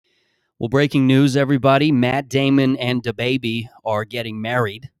Well, breaking news, everybody! Matt Damon and DaBaby are getting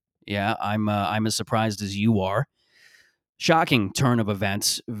married. Yeah, I'm as surprised as you are. Shocking turn of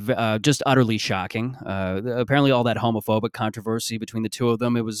events, just utterly shocking. Apparently, all that homophobic controversy between the two of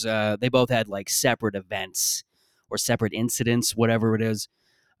them, it was they both had like separate events or separate incidents, whatever it is.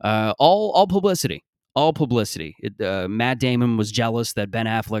 All publicity, all publicity. Matt Damon was jealous that Ben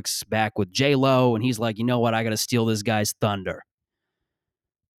Affleck's back with J Lo, and he's like, you know what? I got to steal this guy's thunder.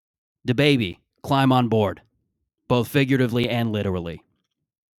 DaBaby, climb on board, both figuratively and literally.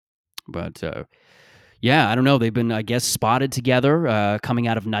 But yeah, I don't know. They've been, I guess, spotted together coming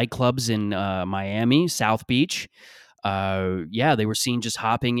out of nightclubs in Miami, South Beach. Yeah, they were seen just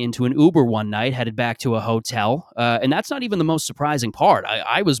hopping into an Uber one night, headed back to a hotel. And that's not even the most surprising part.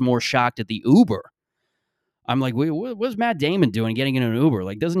 I was more shocked at the Uber. I'm like, wait, what's Matt Damon doing getting in an Uber?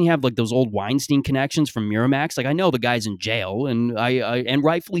 Like, doesn't he have like those old Weinstein connections from Miramax? Like, I know the guy's in jail, and and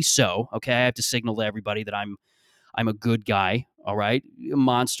rightfully so. Okay, I have to signal to everybody that I'm a good guy. All right,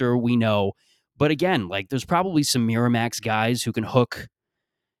 monster, we know. But again, like, there's probably some Miramax guys who can hook,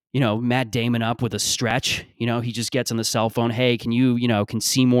 Matt Damon up with a stretch. He just gets on the cell phone. Hey, can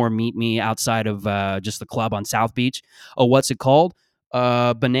Seymour meet me outside of just the club on South Beach? Oh, what's it called?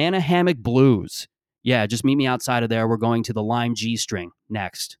 Banana Hammock Blues. Yeah, just meet me outside of there. We're going to the Lime G String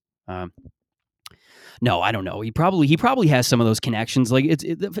next. Um, no, I don't know. He probably has some of those connections. Like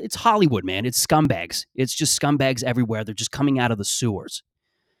it's Hollywood, man. It's scumbags. It's just scumbags everywhere. They're just coming out of the sewers.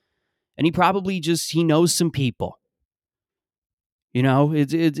 And he knows some people.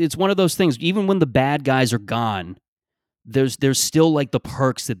 It's one of those things. Even when the bad guys are gone, there's still like the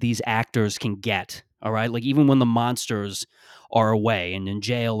perks that these actors can get. All right, like even when the monsters are away and in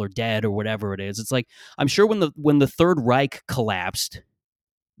jail or dead or whatever it is, it's like I'm sure when the Third Reich collapsed,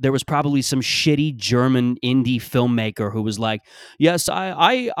 there was probably some shitty German indie filmmaker who was like, "Yes,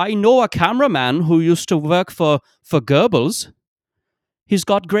 I know a cameraman who used to work for Goebbels. He's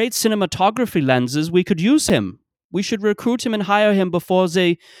got great cinematography lenses. We could use him. We should recruit him and hire him before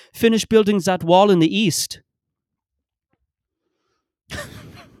they finish building that wall in the east."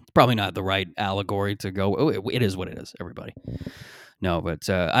 It's probably not the right allegory to go. Oh, it is what it is, everybody. No, but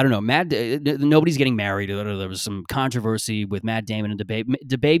I don't know. Nobody's getting married. There was some controversy with Matt Damon and DaBaby.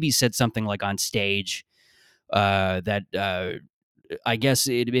 DaBaby said something like on stage that I guess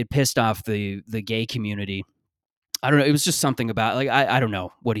it pissed off the gay community. I don't know. It was just something about like I don't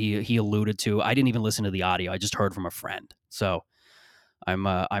know what he alluded to. I didn't even listen to the audio. I just heard from a friend. So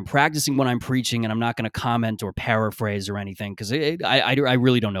I'm practicing what I'm preaching, and I'm not going to comment or paraphrase or anything because I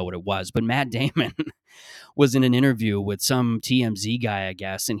really don't know what it was. But Matt Damon was in an interview with some TMZ guy, I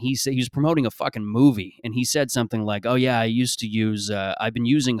guess, and he said he was promoting a fucking movie, and he said something like, "Oh yeah, I've been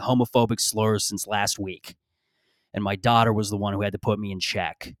using homophobic slurs since last week, and my daughter was the one who had to put me in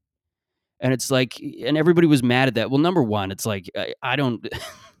check." And it's like, and everybody was mad at that. Well, number one, it's like I don't.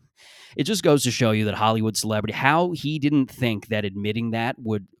 It just goes to show you that Hollywood celebrity, how he didn't think that admitting that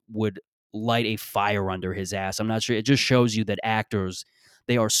would light a fire under his ass. I'm not sure. It just shows you that actors,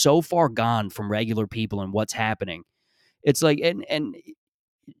 they are so far gone from regular people and what's happening. It's like, and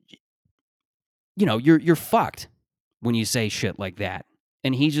you're fucked when you say shit like that.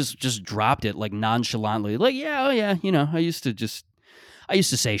 And he just dropped it like nonchalantly, like, yeah, oh yeah, I used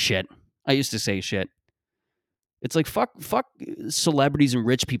to say shit. I used to say shit. It's like fuck celebrities and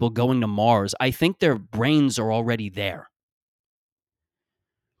rich people going to Mars. I think their brains are already there.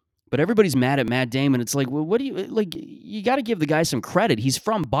 But everybody's mad at Matt Damon. It's like, well, what do you like? You got to give the guy some credit. He's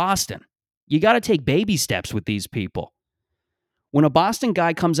from Boston. You got to take baby steps with these people. When a Boston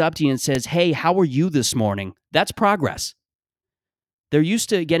guy comes up to you and says, "Hey, how are you this morning?" That's progress. They're used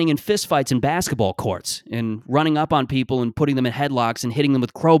to getting in fistfights in basketball courts and running up on people and putting them in headlocks and hitting them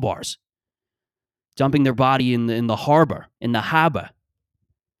with crowbars, dumping their body in the harbor, in the harbor.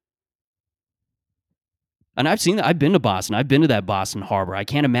 And I've been to Boston. I've been to that Boston harbor. I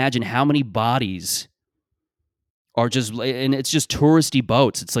can't imagine how many bodies are just, and it's just touristy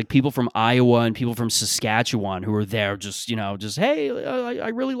boats. It's like people from Iowa and people from Saskatchewan who are there just, hey, I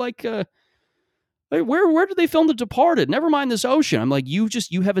really like, where did they film The Departed? Never mind this ocean. I'm like, you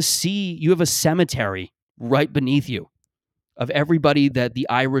have a sea, you have a cemetery right beneath you of everybody that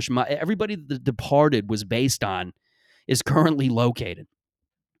everybody that The Departed was based on is currently located.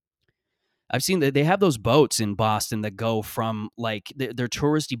 I've seen that they have those boats in Boston that go from like they're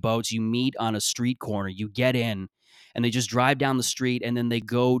touristy boats. You meet on a street corner, you get in, and they just drive down the street, and then they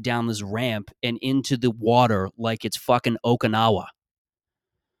go down this ramp and into the water like it's fucking Okinawa.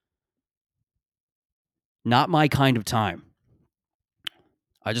 Not my kind of time.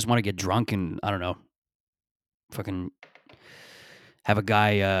 I just want to get drunk and I don't know, fucking have a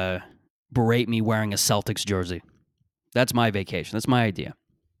guy berate me wearing a Celtics jersey. That's my vacation. That's my idea.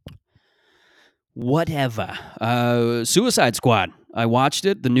 Whatever. Suicide Squad. I watched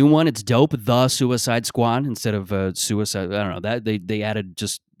it. The new one. It's dope. The Suicide Squad instead of suicide. I don't know. That they added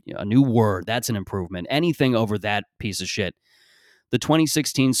just a new word. That's an improvement. Anything over that piece of shit. The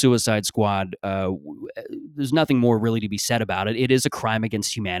 2016 Suicide Squad. There's nothing more really to be said about it. It is a crime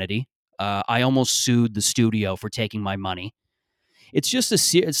against humanity. I almost sued the studio for taking my money. It's just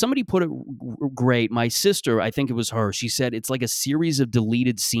somebody put it great. My sister, I think it was her, she said it's like a series of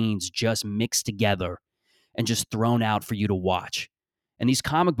deleted scenes just mixed together and just thrown out for you to watch. And these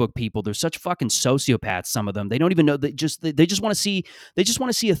comic book people, they're such fucking sociopaths, some of them. They don't even know, they just want to see a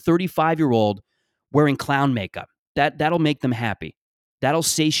 35-year-old wearing clown makeup. That'll make them happy. That'll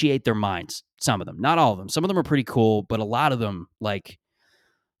satiate their minds. Some of them, not all of them. Some of them are pretty cool, but a lot of them, like,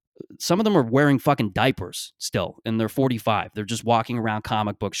 some of them are wearing fucking diapers still, and they're 45. They're just walking around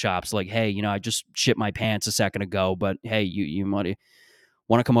comic book shops like, hey, I just shit my pants a second ago, but hey, you might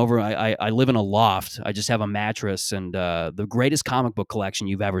want to come over. I live in a loft. I just have a mattress and the greatest comic book collection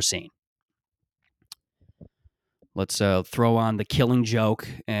you've ever seen. Let's throw on The Killing Joke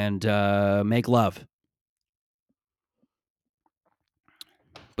and make love.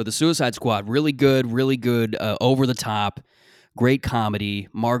 But the Suicide Squad, really good, over the top. Great comedy.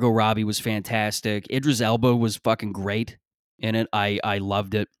 Margot Robbie was fantastic. Idris Elba was fucking great in it. I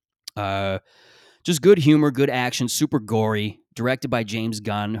loved it. Just good humor, good action, super gory. Directed by James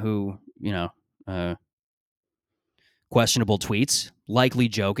Gunn, who, questionable tweets. Likely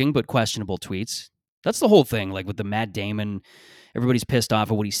joking, but questionable tweets. That's the whole thing, like with the Matt Damon. Everybody's pissed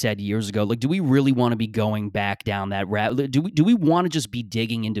off at what he said years ago. Like, do we really want to be going back down that route? Do we want to just be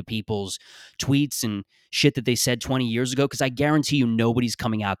digging into people's tweets and shit that they said 20 years ago? Because I guarantee you nobody's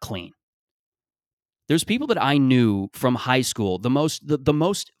coming out clean. There's people that I knew from high school, the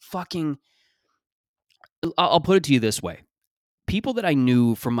most fucking... I'll put it to you this way. People that I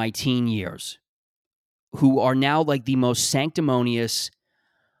knew from my teen years who are now like the most sanctimonious,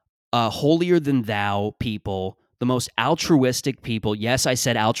 holier than thou people, the most altruistic people. Yes, I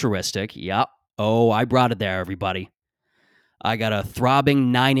said altruistic. Yep. Oh, I brought it there, everybody. I got a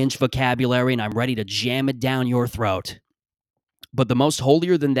throbbing 9-inch vocabulary and I'm ready to jam it down your throat. But the most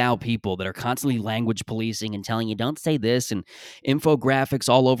holier than thou people that are constantly language policing and telling you don't say this, and infographics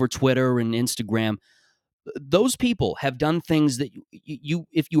all over Twitter and Instagram, those people have done things that you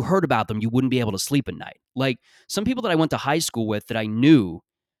if you heard about them, you wouldn't be able to sleep at night. Like some people that I went to high school with that I knew,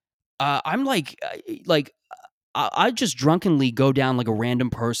 I'm like I just drunkenly go down like a random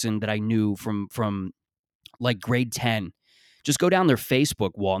person that I knew from like grade 10. Just go down their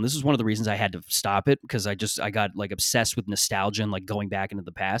Facebook wall. And this is one of the reasons I had to stop it, because I got like obsessed with nostalgia and like going back into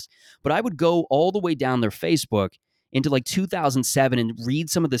the past. But I would go all the way down their Facebook into like 2007 and read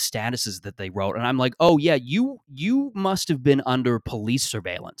some of the statuses that they wrote. And I'm like, oh yeah, you must have been under police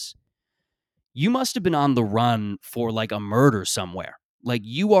surveillance. You must have been on the run for like a murder somewhere. Like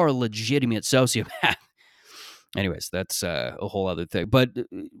you are a legitimate sociopath. Anyways, that's a whole other thing. But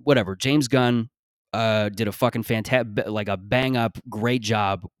whatever. James Gunn did a fucking fantastic, like a bang up, great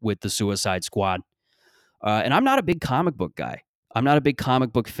job with the Suicide Squad. And I'm not a big comic book guy. I'm not a big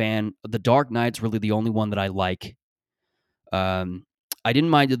comic book fan. The Dark Knight's really the only one that I like. I didn't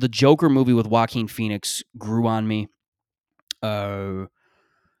mind the Joker movie with Joaquin Phoenix grew on me. And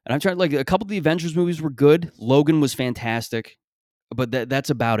I'm trying, like, a couple of the Avengers movies were good. Logan was fantastic, but that's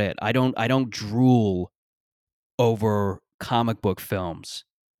about it. I don't drool over comic book films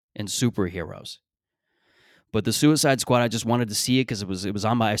and superheroes. But the Suicide Squad, I just wanted to see it because it was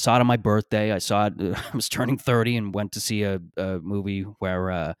on I saw it on my birthday. I saw it. I was turning 30 and went to see a movie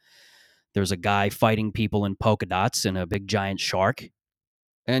where there's a guy fighting people in polka dots and a big giant shark.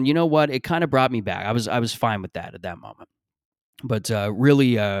 And you know what? It kind of brought me back. I was fine with that at that moment. But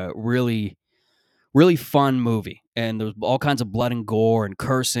really fun movie. And there's all kinds of blood and gore and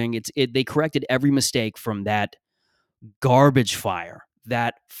cursing. They corrected every mistake from that garbage fire.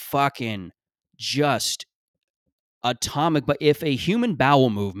 That fucking just atomic. But if a human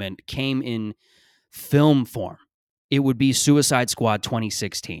bowel movement came in film form, it would be Suicide Squad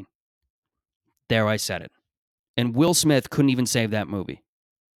 2016. There, I said it. And Will Smith couldn't even save that movie.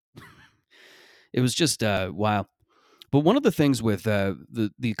 It was just wild. But one of the things with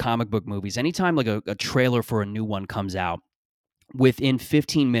the comic book movies, anytime like a trailer for a new one comes out, within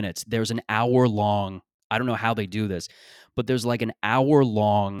 15 minutes, there's an hour-long, I don't know how they do this, but there's like an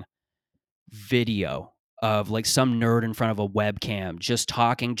hour-long video of like some nerd in front of a webcam just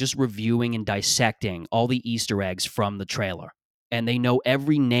talking, just reviewing and dissecting all the Easter eggs from the trailer. And they know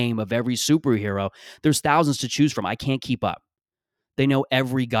every name of every superhero. There's thousands to choose from. I can't keep up. They know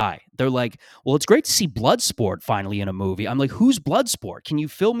every guy. They're like, well, it's great to see Bloodsport finally in a movie. I'm like, who's Bloodsport? Can you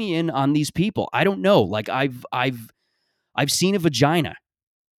fill me in on these people? I don't know. Like, I've seen a vagina.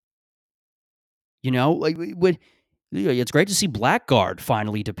 Like it's great to see Blackguard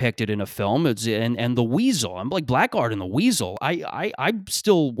finally depicted in a film. And the Weasel. I'm like, Blackguard and the Weasel. I'm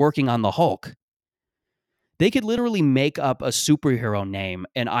still working on the Hulk. They could literally make up a superhero name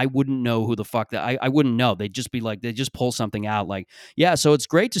and I wouldn't know who the fuck that I wouldn't know. They'd just be like, they'd just pull something out like, yeah, so it's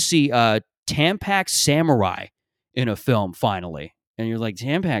great to see Tampax Samurai in a film finally. And you're like,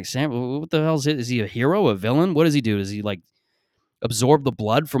 Tampax Samurai, what the hell is it? Is he a hero, a villain? What does he do? Does he like absorb the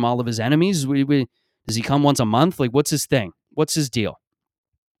blood from all of his enemies? Does he come once a month? Like, what's his thing? What's his deal?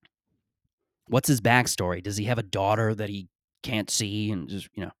 What's his backstory? Does he have a daughter that he can't see and just,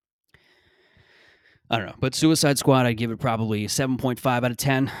 I don't know. But Suicide Squad, I'd give it probably 7.5 out of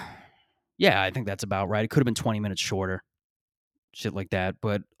 10. Yeah, I think that's about right. It could have been 20 minutes shorter. Shit like that.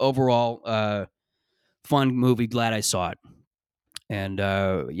 But overall, fun movie. Glad I saw it. And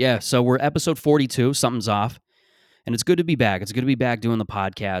yeah, so we're episode 42. Something's off. And it's good to be back. It's good to be back doing the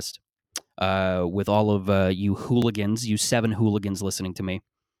podcast with all of you hooligans, you 7 hooligans listening to me.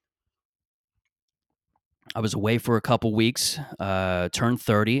 I was away for a couple weeks, turned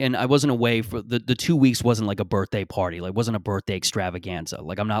 30, and I wasn't away for the 2 weeks wasn't like a birthday party. Like, it wasn't a birthday extravaganza.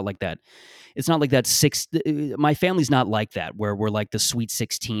 Like, I'm not like that. It's not like that my family's not like that, where we're like the sweet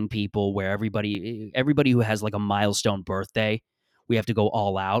 16 people where everybody who has like a milestone birthday, we have to go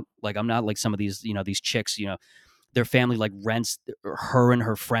all out. Like, I'm not like some of these, these chicks, their family like rents her and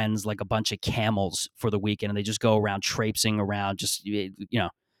her friends like a bunch of camels for the weekend and they just go around traipsing around, just,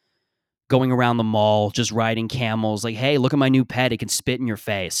 going around the mall, just riding camels. Like, hey, look at my new pet. It can spit in your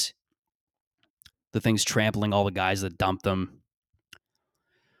face. The thing's trampling all the guys that dumped them.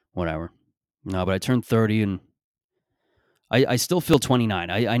 Whatever. No, but I turned 30 and I still feel 29.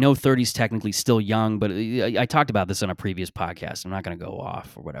 I know 30 is technically still young, but I talked about this on a previous podcast. I'm not going to go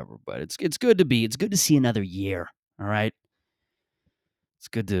off or whatever, but it's good to see another year. All right. It's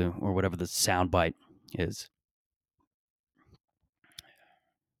good to, or whatever the soundbite is.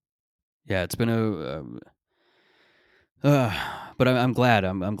 Yeah, it's been but I'm glad.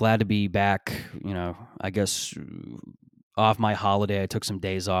 I'm glad to be back. I guess off my holiday, I took some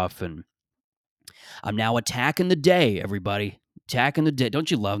days off, and I'm now attacking the day. Everybody, attacking the day.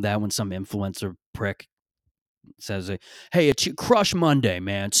 Don't you love that when some influencer prick says, "Hey, it's Crush Monday,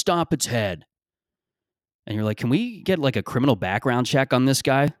 man. Stomp its head," and you're like, "Can we get like a criminal background check on this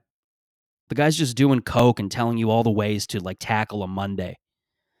guy? The guy's just doing coke and telling you all the ways to like tackle a Monday."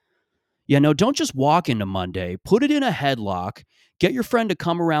 Yeah, no, don't just walk into Monday. Put it in a headlock. Get your friend to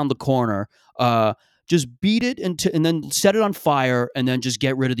come around the corner. Just beat it and then set it on fire and then just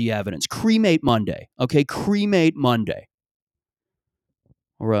get rid of the evidence. Cremate Monday. Okay, cremate Monday.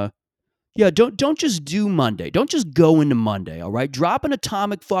 Or yeah, don't just do Monday. Don't just go into Monday, all right? Drop an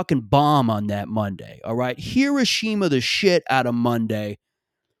atomic fucking bomb on that Monday, all right? Hiroshima the shit out of Monday.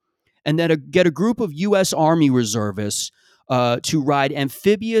 And then get a group of U.S. Army reservists to ride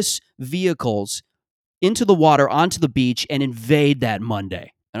amphibious vehicles into the water, onto the beach, and invade that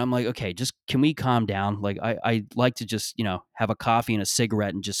Monday. And I'm like, okay, just can we calm down? Like, I like to just, have a coffee and a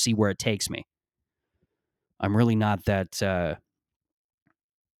cigarette and just see where it takes me. I'm really not that,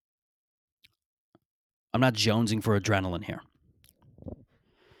 I'm not jonesing for adrenaline here.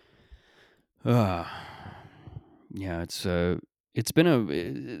 Yeah, it's been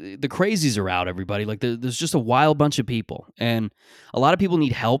the crazies are out, everybody. Like, there's just a wild bunch of people, and a lot of people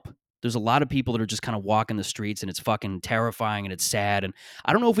need help. There's a lot of people that are just kind of walking the streets, and it's fucking terrifying, and it's sad. And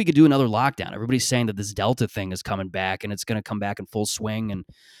I don't know if we could do another lockdown. Everybody's saying that this Delta thing is coming back, and it's going to come back in full swing. And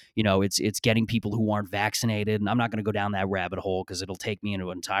it's getting people who aren't vaccinated. And I'm not going to go down that rabbit hole because it'll take me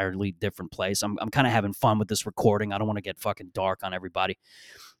into an entirely different place. I'm kind of having fun with this recording. I don't want to get fucking dark on everybody.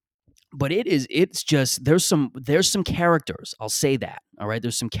 But it's just there's some characters. I'll say that. All right,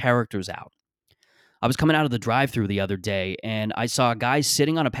 there's some characters out. I was coming out of the drive-thru the other day, and I saw a guy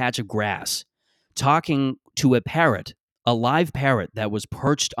sitting on a patch of grass, talking to a parrot, a live parrot that was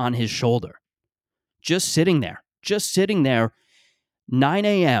perched on his shoulder, just sitting there, 9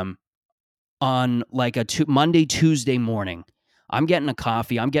 a.m. on like a Monday, Tuesday morning. I'm getting a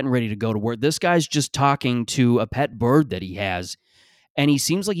coffee. I'm getting ready to go to work. This guy's just talking to a pet bird that he has. And he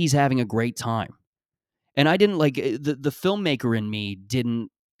seems like he's having a great time. And I didn't like the filmmaker in me didn't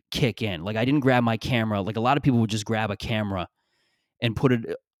kick in. Like, I didn't grab my camera. Like, a lot of people would just grab a camera and put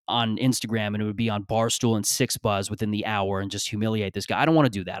it on Instagram and it would be on Barstool and 6Buzz within the hour and just humiliate this guy. I don't want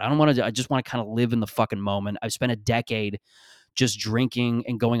to do that. I just want to kind of live in the fucking moment. I've spent a decade just drinking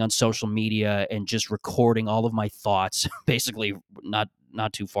and going on social media and just recording all of my thoughts, basically not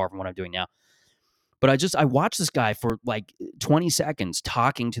too far from what I'm doing now. But I watched this guy for like 20 seconds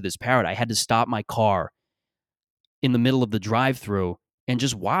talking to this parrot. I had to stop my car in the middle of the drive-through and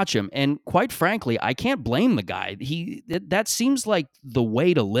just watch him. And quite frankly, I can't blame the guy. That seems like the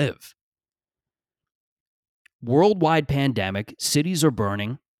way to live. Worldwide pandemic, cities are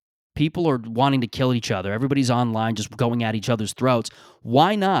burning, people are wanting to kill each other, everybody's online just going at each other's throats.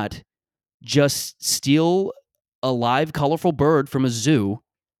 Why not just steal a live, colorful bird from a zoo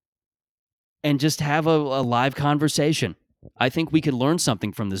and just have a live conversation? I think we could learn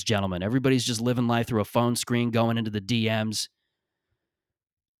something from this gentleman. Everybody's just living life through a phone screen, going into the DMs.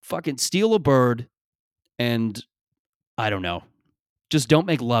 Fucking steal a bird and I don't know. Just don't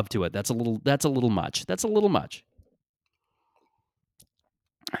make love to it. That's a little much. That's a little much.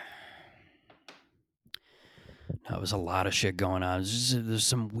 No, there's a lot of shit going on. There's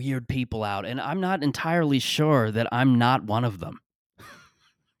some weird people out, and I'm not entirely sure that I'm not one of them.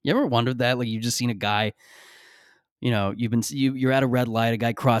 You ever wondered that? Like, you've just seen a guy, you're at a red light, a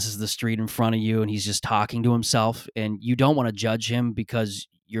guy crosses the street in front of you, and he's just talking to himself, and you don't want to judge him because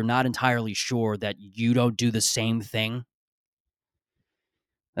you're not entirely sure that you don't do the same thing.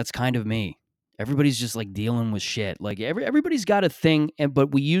 That's kind of me. Everybody's just like dealing with shit. Like everybody's got a thing,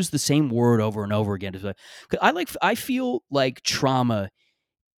 but we use the same word over and over again. I feel like trauma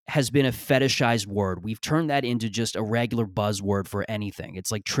has been a fetishized word. We've turned that into just a regular buzzword for anything.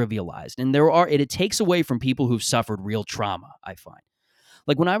 It's like trivialized, and it takes away from people who've suffered real trauma. I find,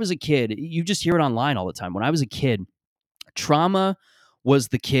 like when I was a kid, you just hear it online all the time. When I was a kid, trauma was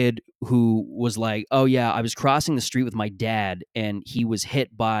the kid who was like, oh yeah, I was crossing the street with my dad and he was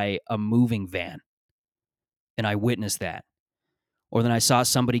hit by a moving van and I witnessed that. Or then I saw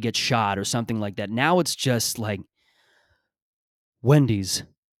somebody get shot or something like that. Now it's just like, Wendy's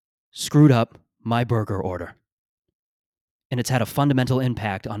screwed up my burger order. And it's had a fundamental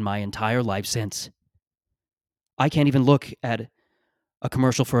impact on my entire life since. I can't even look at a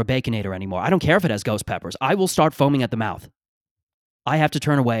commercial for a Baconator anymore. I don't care if it has ghost peppers. I will start foaming at the mouth. I have to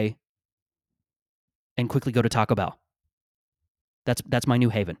turn away and quickly go to Taco Bell. That's my new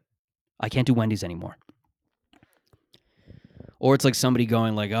haven. I can't do Wendy's anymore. Or it's like somebody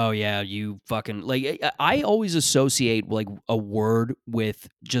going like, oh yeah, you fucking, like, I always associate like a word with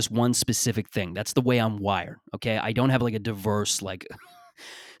just one specific thing. That's the way I'm wired, okay? I don't have like a diverse like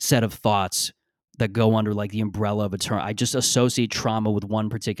set of thoughts that go under like the umbrella of a term. I just associate trauma with one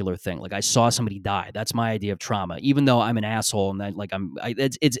particular thing. Like I saw somebody die. That's my idea of trauma. Even though I'm an asshole and that like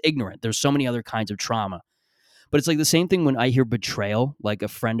it's ignorant. There's so many other kinds of trauma. But it's like the same thing when I hear betrayal, like a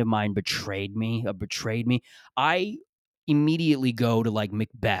friend of mine betrayed me. I immediately go to like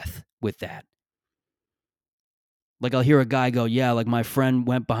Macbeth with that. Like I'll hear a guy go, yeah, like my friend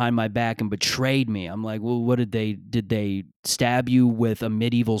went behind my back and betrayed me. I'm like, well, what did they stab you with a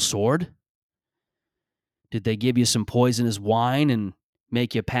medieval sword? Did they give you some poisonous wine and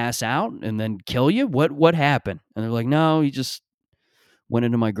make you pass out and then kill you? What happened? And they're like, no, he just went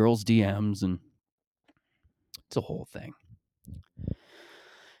into my girl's DMs and it's a whole thing.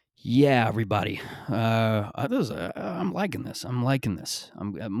 Yeah, everybody. I'm liking this.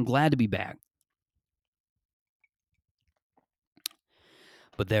 I'm glad to be back.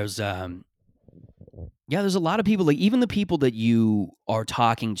 But there's a lot of people, like even the people that you are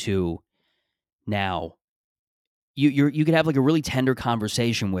talking to now, you could have like a really tender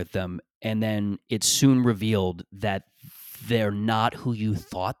conversation with them, and then it's soon revealed that they're not who you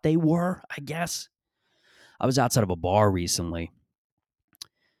thought they were, I guess. I was outside of a bar recently,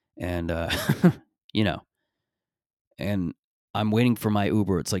 and and I'm waiting for my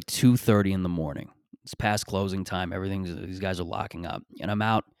Uber. It's like 2:30 in the morning. It's past closing time. These guys are locking up, and I'm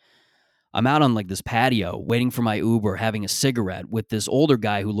out on like this patio waiting for my Uber, having a cigarette with this older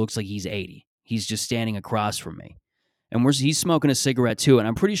guy who looks like he's 80. He's just standing across from me. And he's smoking a cigarette too. And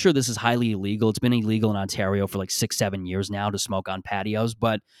I'm pretty sure this is highly illegal. It's been illegal in Ontario for like 6-7 years now to smoke on patios.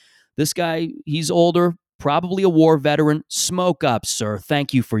 But this guy, he's older, probably a war veteran. Smoke up, sir.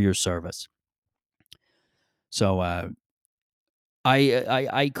 Thank you for your service. So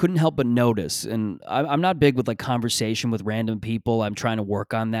I couldn't help but notice, and I'm not big with like conversation with random people. I'm trying to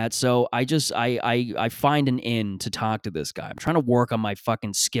work on that. So I find an in to talk to this guy. I'm trying to work on my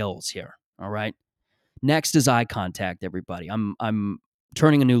fucking skills here. All right. Next is eye contact, everybody. I'm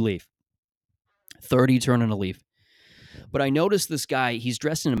turning a new leaf. 30 turning a leaf. But I noticed this guy, he's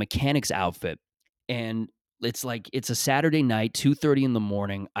dressed in a mechanic's outfit, and it's a Saturday night, 2:30 in the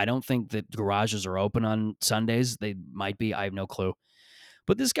morning. I don't think that garages are open on Sundays. They might be, I have no clue.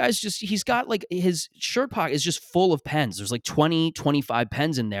 But this guy's just, he's got like his shirt pocket is just full of pens. There's like 20, 25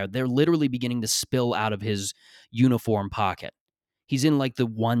 pens in there. They're literally beginning to spill out of his uniform pocket. He's in like the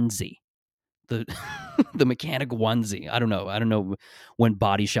onesie, the the mechanic onesie. I don't know. I don't know when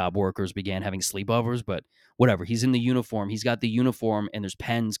body shop workers began having sleepovers, but whatever. He's in the uniform. He's got the uniform and there's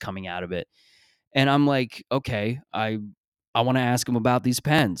pens coming out of it. And I'm like, okay, I want to ask him about these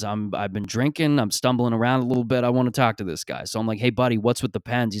pens. I've been drinking. I'm stumbling around a little bit. I want to talk to this guy. So I'm like, hey, buddy, what's with the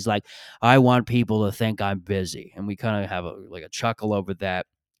pens? He's like, I want people to think I'm busy. And we kind of have a chuckle over that.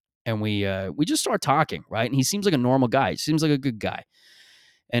 And we just start talking, right? And he seems like a normal guy. He seems like a good guy.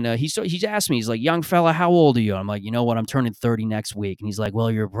 And he asked me, he's like, young fella, how old are you? I'm like, you know what? I'm turning 30 next week. And he's like,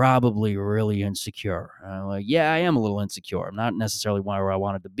 well, you're probably really insecure. And I'm like, yeah, I am a little insecure. I'm not necessarily where I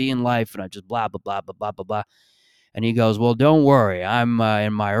wanted to be in life. And I just blah, blah, blah, blah, blah, blah, blah. And he goes, well, don't worry. I'm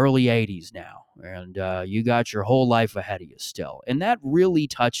in my early 80s now. And you got your whole life ahead of you still. And that really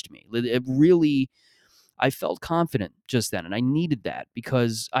touched me. It really, I felt confident just then. And I needed that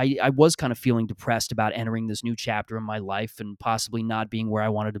because I was kind of feeling depressed about entering this new chapter in my life and possibly not being where I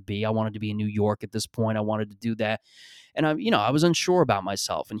wanted to be. I wanted to be in New York at this point. I wanted to do that. And I was unsure about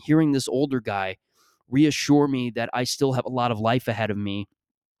myself. And hearing this older guy reassure me that I still have a lot of life ahead of me,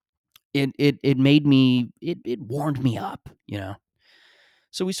 it made me, it warmed me up.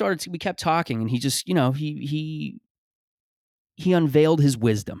 So we kept talking, and he just, he unveiled his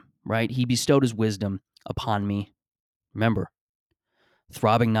wisdom, right? He bestowed his wisdom upon me. Remember,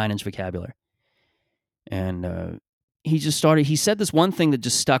 throbbing 9-inch vocabulary. And he said this one thing that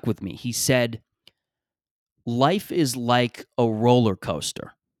just stuck with me. He said, life is like a roller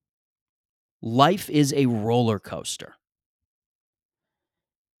coaster. Life is a roller coaster.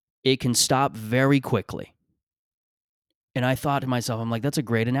 It can stop very quickly. And I thought to myself, I'm like, that's a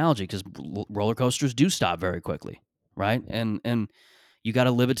great analogy because roller coasters do stop very quickly, right? And you got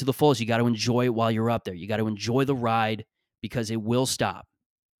to live it to the fullest. You got to enjoy it while you're up there. You got to enjoy the ride because it will stop.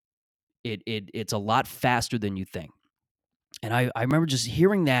 It's a lot faster than you think. And I remember just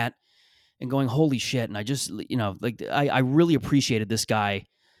hearing that and going, holy shit. And I just, I really appreciated this guy,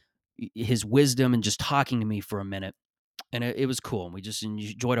 his wisdom, and just talking to me for a minute. And it was cool. And we just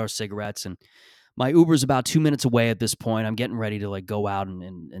enjoyed our cigarettes. And my Uber's about 2 minutes away at this point. I'm getting ready to like go out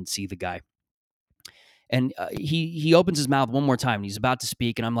and see the guy. And he opens his mouth one more time and he's about to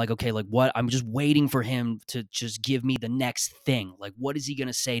speak. And I'm like, okay, like what? I'm just waiting for him to just give me the next thing. Like, what is he going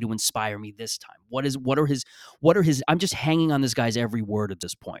to say to inspire me this time? What are his, I'm just hanging on this guy's every word at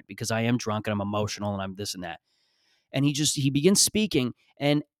this point because I am drunk and I'm emotional and I'm this and that. And he begins speaking.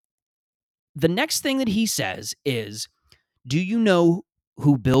 And the next thing that he says is, do you know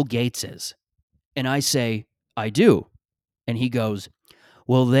who Bill Gates is? And I say, I do. And he goes,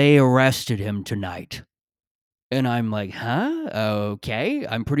 well, they arrested him tonight. And I'm like, huh? Okay.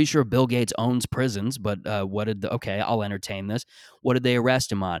 I'm pretty sure Bill Gates owns prisons, but okay, I'll entertain this. What did they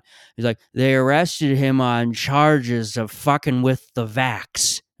arrest him on? He's like, they arrested him on charges of fucking with the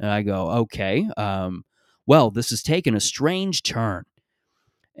vax. And I go, okay. Well, this has taken a strange turn.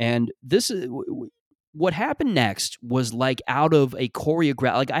 And this is what happened next was like out of a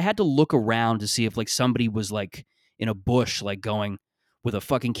choreograph. Like I had to look around to see if like somebody was like in a bush, like going with a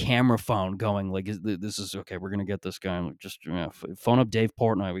fucking camera phone going like, this is okay. We're going to get this guy. Just phone up Dave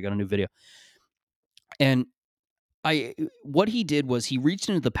Portnoy. We got a new video. And what he did was he reached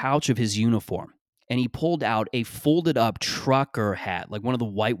into the pouch of his uniform and he pulled out a folded up trucker hat, like one of the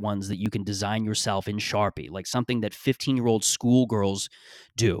white ones that you can design yourself in Sharpie, like something that 15-year-old schoolgirls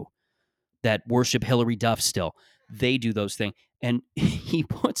do that worship Hillary Duff still. They do those things. And he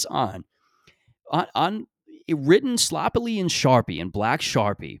puts on written sloppily in Sharpie, in black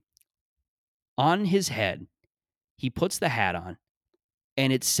Sharpie, on his head, he puts the hat on,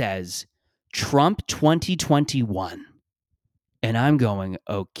 and it says, Trump 2021. And I'm going,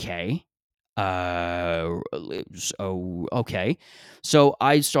 okay. Okay. So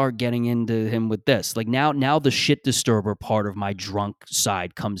I start getting into him with this. Like now the shit disturber part of my drunk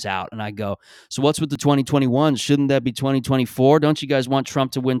side comes out, and I go, so what's with the 2021? Shouldn't that be 2024? Don't you guys want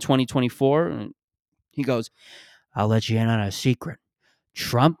Trump to win 2024? And he goes, I'll let you in on a secret.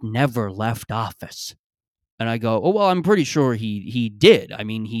 Trump never left office. And I go, oh, well, I'm pretty sure he did. I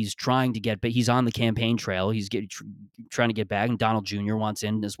mean, he's trying to get, but he's on the campaign trail. He's trying to get back, and Donald Jr. wants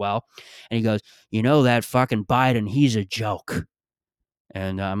in as well. And he goes, you know that fucking Biden, he's a joke.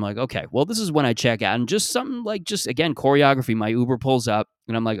 And I'm like, okay, well, this is when I check out. And just something like, just again, choreography. My Uber pulls up,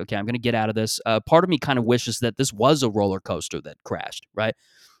 and I'm like, okay, I'm going to get out of this. Part of me kind of wishes that this was a roller coaster that crashed, right?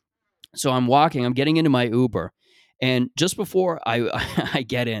 So I'm getting into my Uber. And just before I I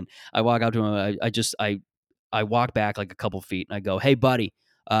get in, I walk out to him. I walk back like a couple feet and I go, "Hey, buddy,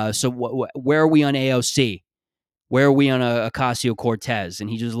 so where are we on AOC? Where are we on Ocasio-Cortez?" And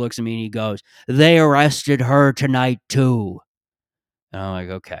he just looks at me and he goes, "They arrested her tonight too." And I'm like,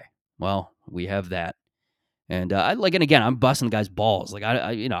 "Okay, well, we have that." And and again, I'm busting the guy's balls. Like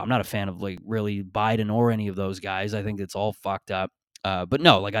I'm not a fan of like really Biden or any of those guys. I think it's all fucked up. But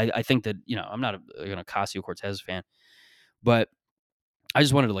no, like I think that I'm not an Ocasio-Cortez fan, but I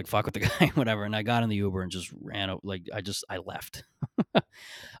just wanted to like fuck with the guy, whatever. And I got in the Uber and just ran. Like I left.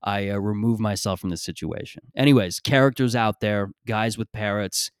 I removed myself from the situation. Anyways, characters out there, guys with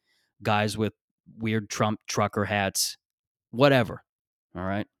parrots, guys with weird Trump trucker hats, whatever. All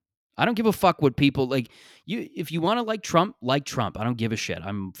right. I don't give a fuck what people like. If you want to like Trump, like Trump. I don't give a shit.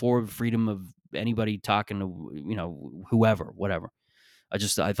 I'm for freedom of anybody talking to whoever, whatever. I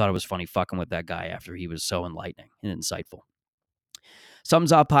thought it was funny fucking with that guy after he was so enlightening and insightful.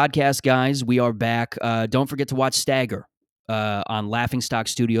 Thumbs Up Podcast, guys. We are back. Don't forget to watch Stagger on Laughingstock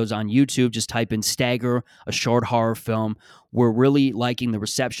Studios on YouTube. Just type in Stagger, a short horror film. We're really liking the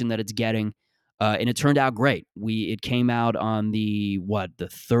reception that it's getting, and it turned out great. It came out on the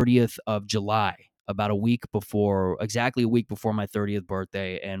 30th of July, exactly a week before my 30th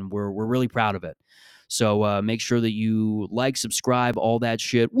birthday, and we're really proud of it. So make sure that you like, subscribe, all that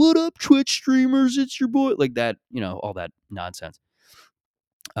shit. What up, Twitch streamers? It's your boy. Like that, all that nonsense.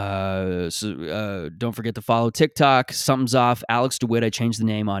 Don't forget to follow TikTok, Something's Off, Alex DeWitt. I changed the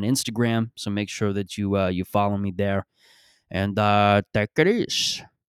name on Instagram, so make sure that you follow me there. And take it easy.